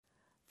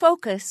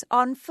Focus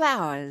on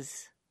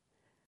flowers.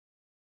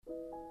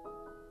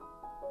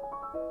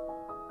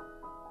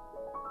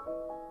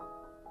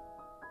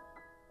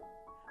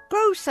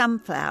 Grow some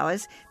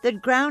flowers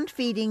that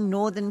ground-feeding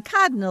northern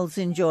cardinals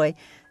enjoy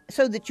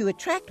so that you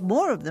attract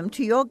more of them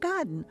to your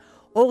garden.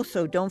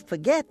 Also, don't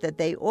forget that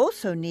they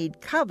also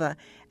need cover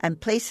and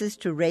places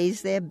to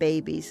raise their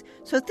babies.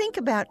 So think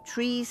about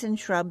trees and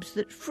shrubs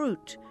that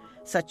fruit,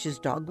 such as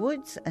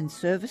dogwoods and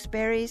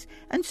serviceberries,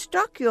 and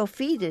stock your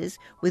feeders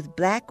with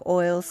black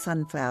oil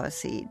sunflower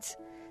seeds.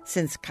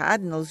 Since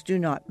cardinals do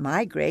not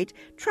migrate,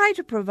 try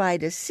to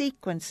provide a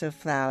sequence of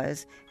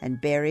flowers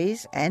and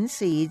berries and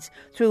seeds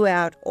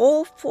throughout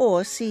all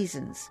 4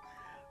 seasons.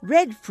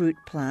 Red fruit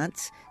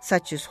plants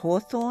such as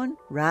hawthorn,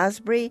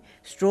 raspberry,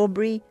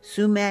 strawberry,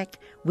 sumac,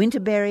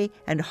 winterberry,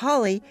 and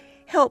holly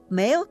help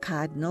male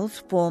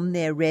cardinals form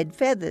their red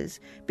feathers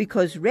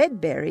because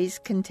red berries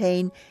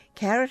contain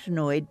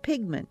carotenoid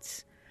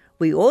pigments.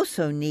 We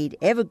also need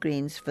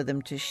evergreens for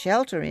them to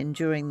shelter in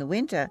during the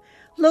winter,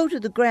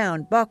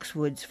 low-to-the-ground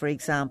boxwoods, for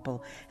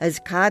example, as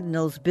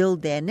cardinals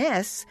build their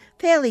nests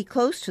fairly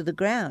close to the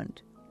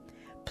ground.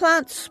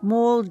 Plant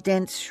small,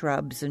 dense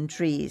shrubs and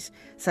trees,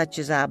 such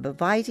as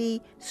arborvitae,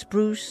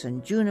 spruce,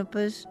 and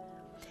junipers,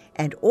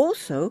 and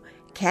also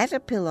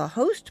caterpillar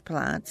host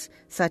plants,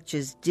 such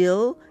as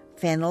dill,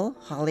 fennel,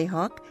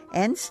 hollyhock,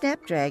 and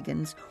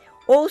snapdragons,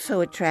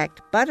 also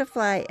attract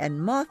butterfly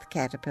and moth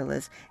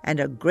caterpillars and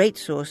are great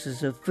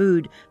sources of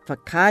food for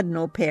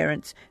cardinal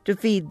parents to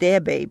feed their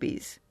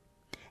babies.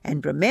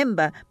 And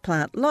remember,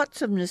 plant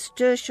lots of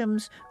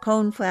nasturtiums,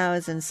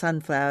 coneflowers, and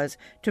sunflowers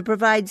to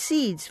provide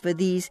seeds for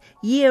these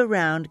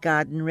year-round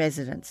garden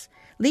residents.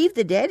 Leave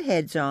the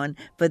deadheads on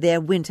for their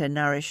winter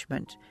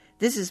nourishment.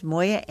 This is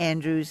Moya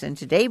Andrews, and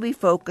today we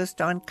focused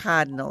on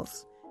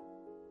cardinals.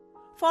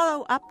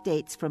 Follow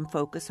updates from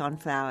Focus on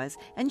Flowers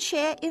and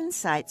share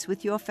insights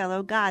with your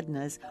fellow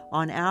gardeners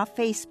on our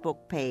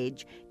Facebook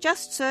page.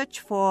 Just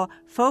search for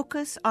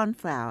Focus on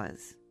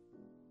Flowers.